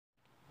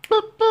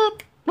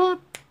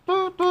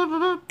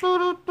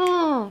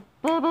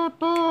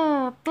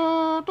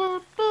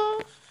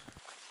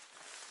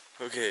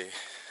Okay,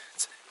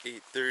 it's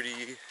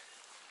 8:30,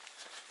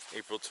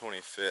 April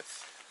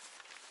 25th,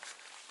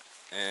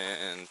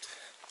 and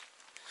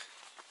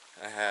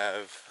I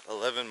have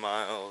 11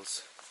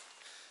 miles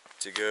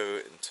to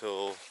go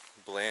until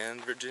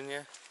Bland,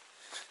 Virginia,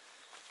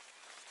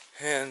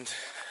 and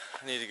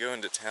I need to go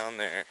into town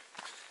there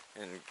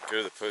and go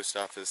to the post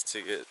office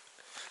to get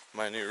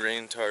my new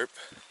rain tarp.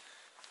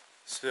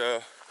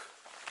 So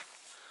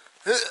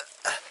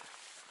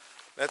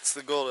that's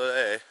the goal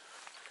today.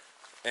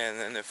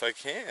 And then if I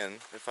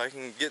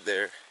can get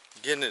there,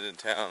 get into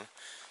town,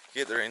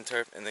 get the rain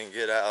tarp, and then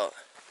get out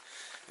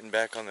and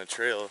back on the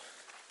trail,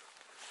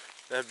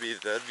 that'd be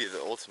the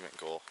ultimate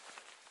goal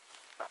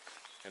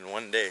in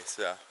one day.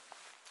 So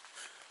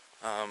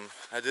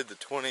I did the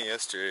 20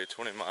 yesterday,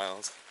 20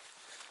 miles,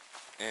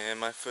 and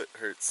my foot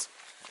hurts,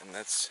 and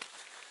that's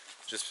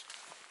just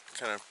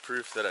kind of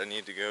proof that I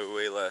need to go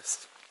way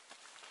less.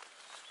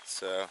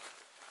 So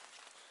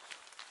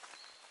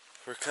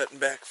we're cutting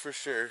back for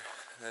sure.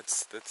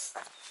 That's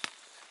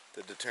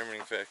the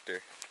determining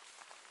factor.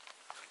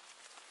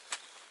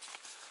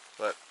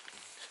 But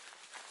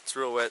it's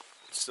real wet,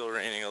 it's still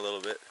raining a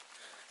little bit.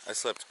 I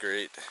slept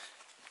great.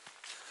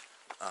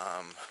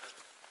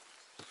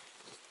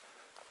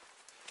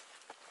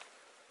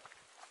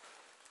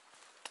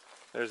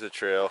 There's a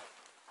trail.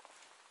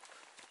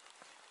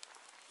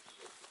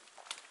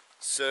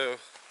 So,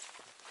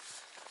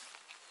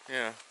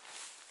 yeah,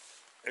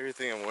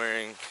 everything I'm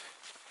wearing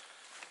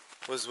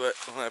was wet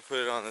when I put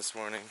it on this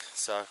morning.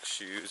 Socks,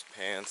 shoes,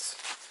 pants,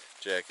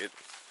 jacket,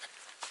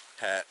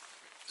 hat.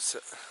 So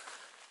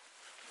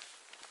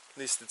at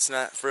least it's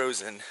not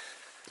frozen.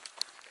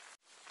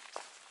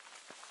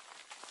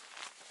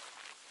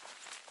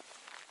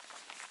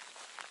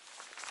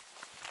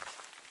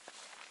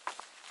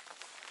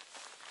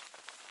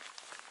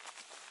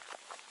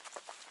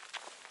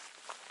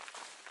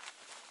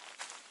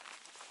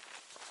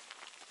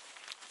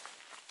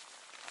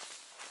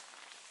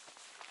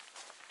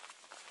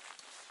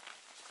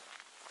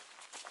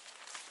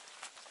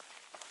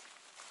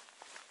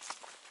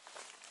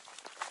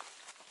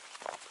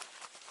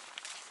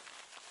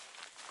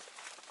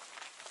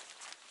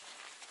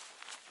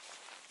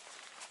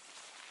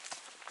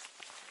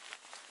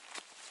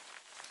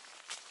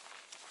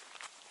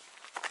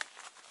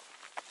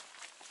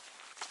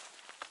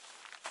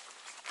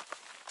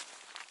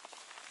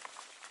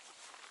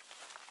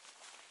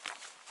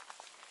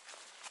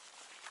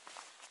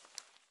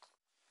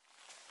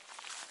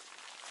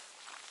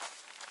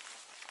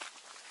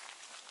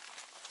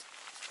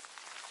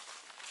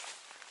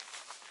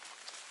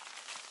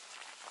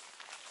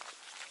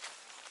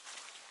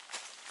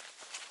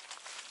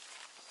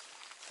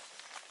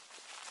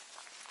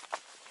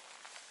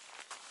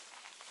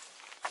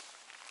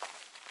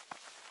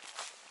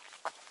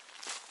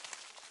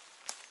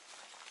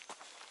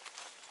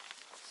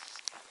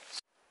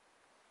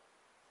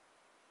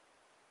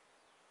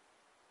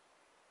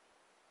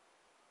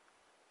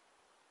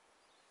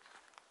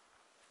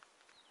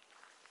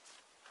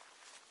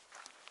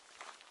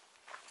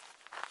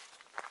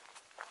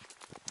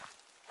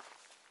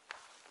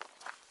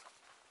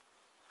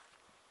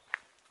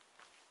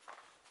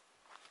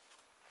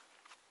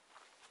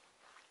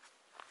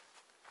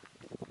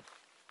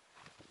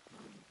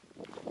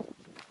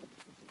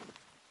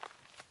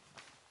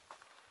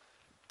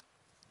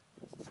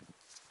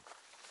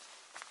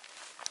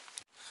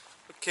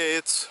 Okay,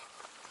 it's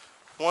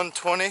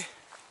 1:20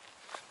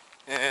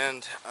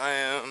 and I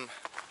am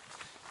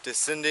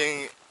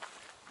descending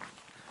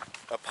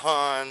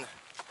upon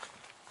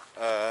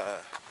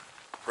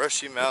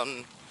Brushy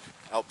Mountain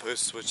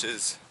Outpost, which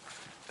is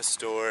a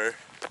store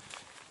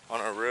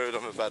on a road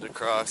I'm about to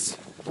cross,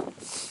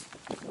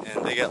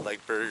 and they got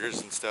like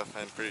burgers and stuff,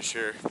 I'm pretty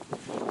sure,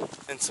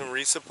 and some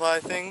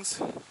resupply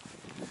things.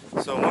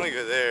 So I want to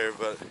go there,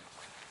 but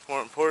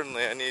more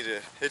importantly I need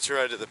to hitch a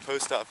ride to the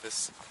post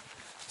office.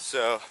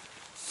 So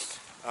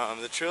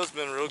the trail's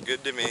been real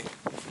good to me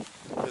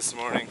this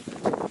morning.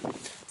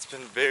 It's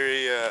been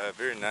very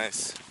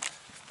nice,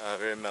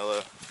 very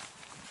mellow.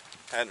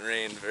 Hadn't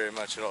rained very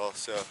much at all,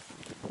 so,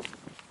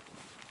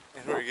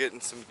 and we're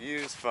getting some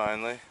views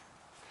finally.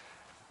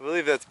 I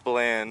believe that's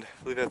Bland.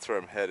 I believe that's where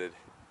I'm headed.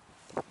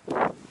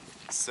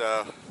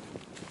 So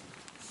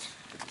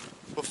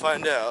we'll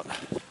find out.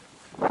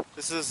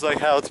 This is like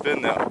how it's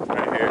been though,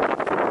 right here.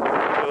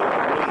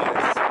 Real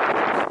nice.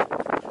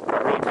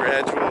 Real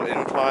gradual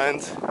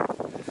inclines.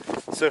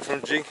 So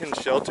from Jenkins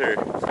Shelter,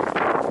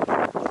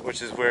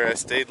 which is where I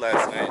stayed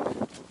last night,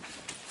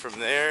 from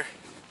there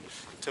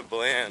to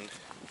Bland,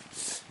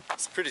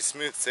 it's pretty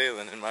smooth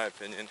sailing in my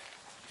opinion,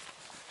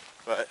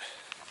 but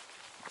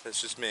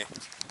that's just me.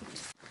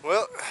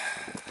 Well,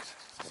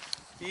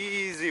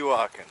 easy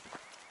walking.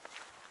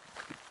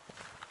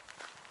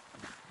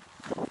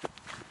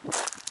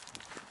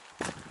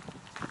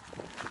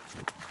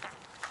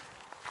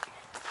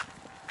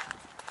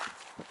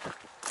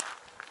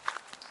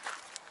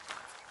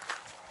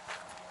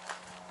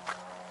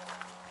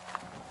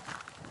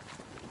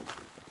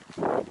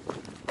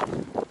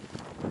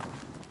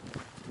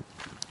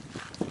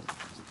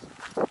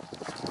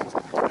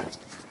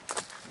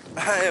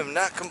 I am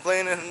not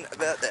complaining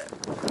about that.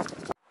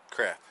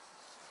 Crap.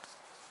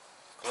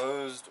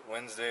 Closed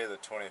Wednesday the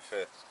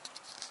 25th.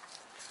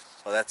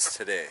 Well, that's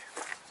today.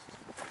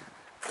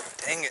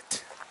 Dang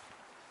it.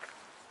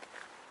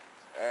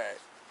 Alright,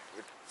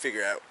 we'll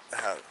figure out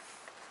how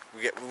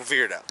we'll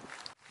figure it out.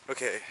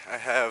 Okay, I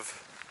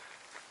have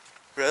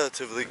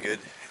relatively good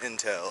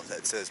intel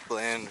that says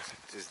Bland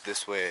is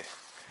this way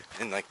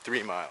in like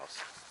 3 miles.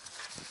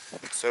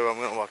 So I'm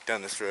gonna walk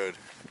down this road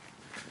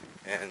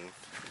and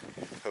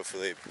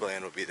hopefully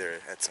Bland will be there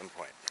at some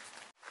point.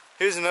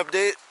 Here's an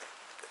update.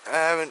 I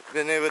haven't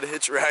been able to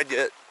hitch a ride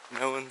yet.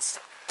 No one's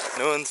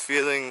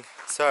feeling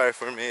sorry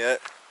for me yet.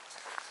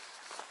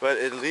 But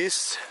at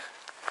least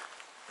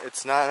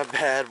it's not a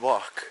bad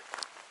walk.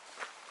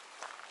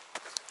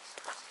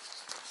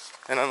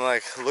 And I'm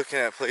like looking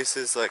at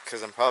places like,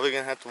 cause I'm probably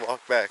gonna have to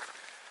walk back.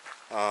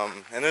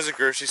 And there's a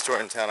grocery store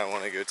in town I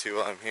want to go to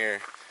while I'm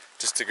here,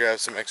 just to grab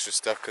some extra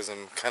stuff cause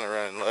I'm kind of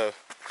running low.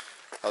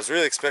 I was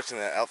really expecting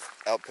that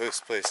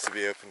outpost place to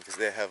be open because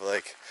they have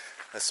like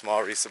a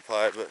small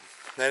resupply, but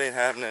that ain't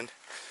happening.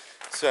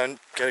 So I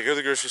gotta go to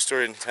the grocery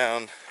store in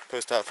town,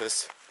 post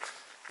office,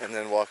 and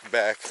then walk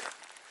back.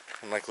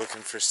 I'm like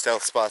looking for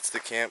stealth spots to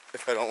camp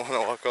if I don't want to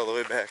walk all the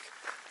way back.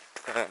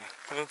 Well,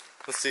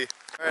 let's see.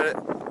 Alright,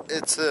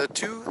 it's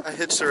 2. I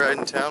hitched a ride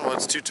in town. Well,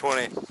 it's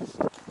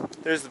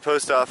 2:20. There's the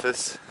post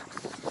office.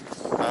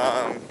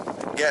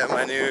 Got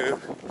my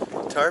new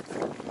tarp,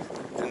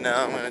 and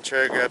now I'm gonna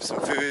try to grab some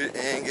food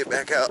and get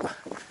back out.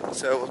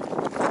 So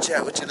we'll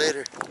chat with you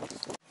later.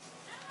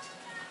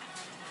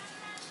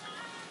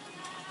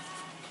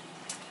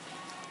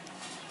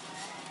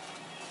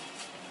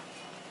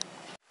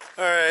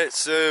 Alright,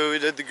 so we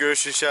did the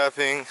grocery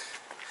shopping.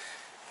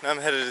 Now I'm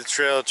headed to the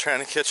trail trying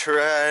to catch a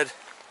ride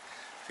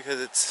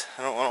because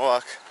I don't want to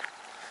walk,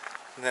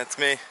 and that's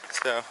me.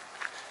 So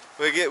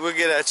we'll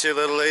get at you a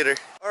little later.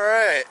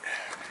 Alright,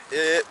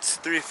 it's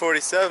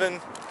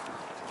 3:47.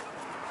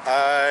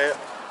 I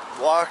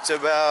walked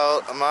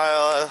about a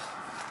mile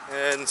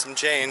and some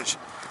change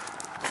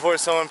before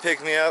someone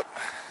picked me up.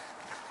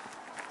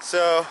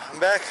 So I'm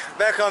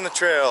back on the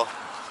trail.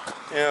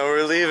 You know,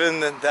 we're leaving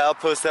the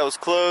outpost that was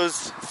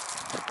closed,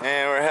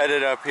 and we're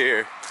headed up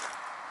here.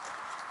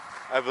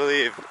 I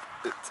believe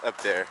it's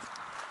up there.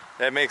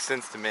 That makes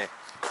sense to me.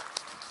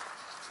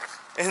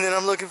 And then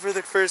I'm looking for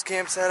the first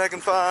campsite I can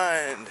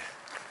find.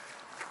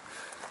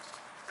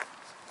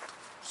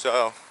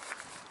 So,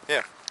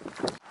 yeah.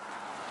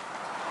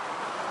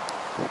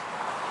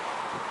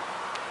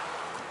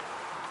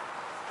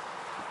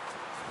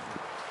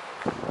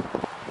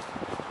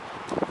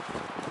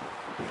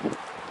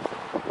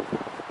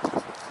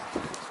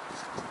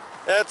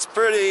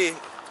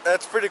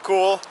 That's pretty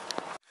cool.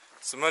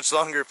 It's a much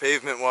longer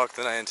pavement walk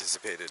than I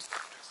anticipated.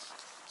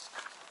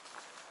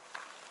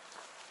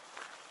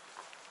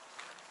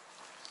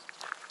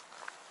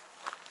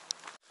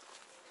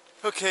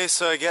 Okay,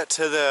 so I got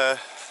to the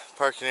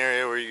parking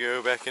area where you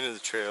go back into the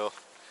trail,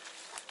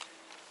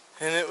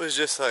 and it was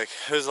just like,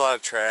 there was a lot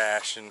of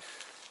trash and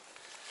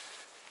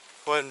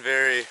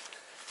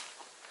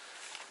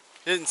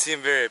didn't seem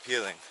very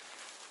appealing.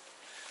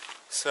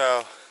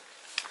 So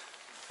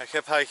I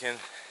kept hiking,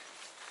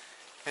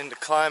 and to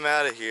climb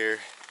out of here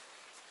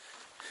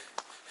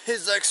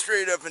is like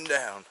straight up and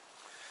down.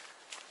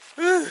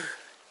 Whew.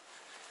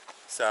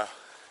 So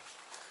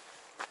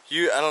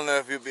I don't know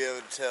if you'll be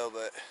able to tell,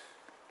 but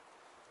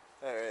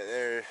alright,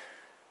 they're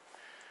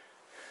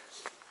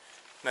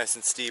nice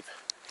and steep.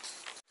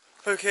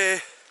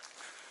 Okay,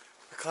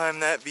 we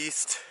climbed that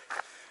beast.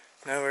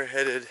 Now we're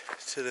headed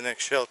to the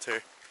next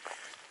shelter.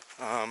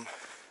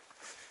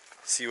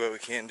 See what we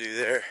can do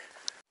there.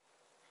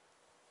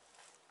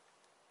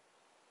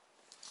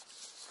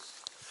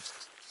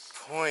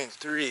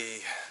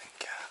 .3.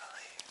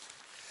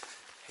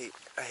 Golly.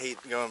 I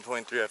hate going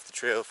 .3 off the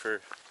trail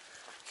for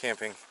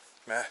camping.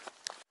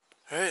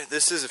 Alright,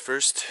 this is the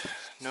first.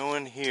 No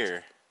one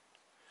here.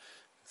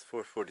 It's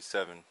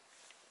 4:47.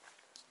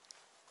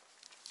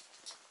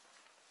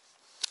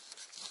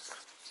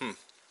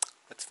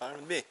 That's fine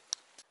with me.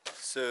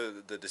 So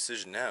the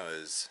decision now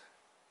is,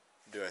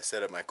 do I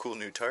set up my cool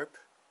new tarp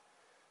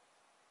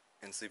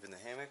and sleep in the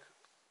hammock,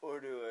 or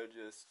do I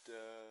just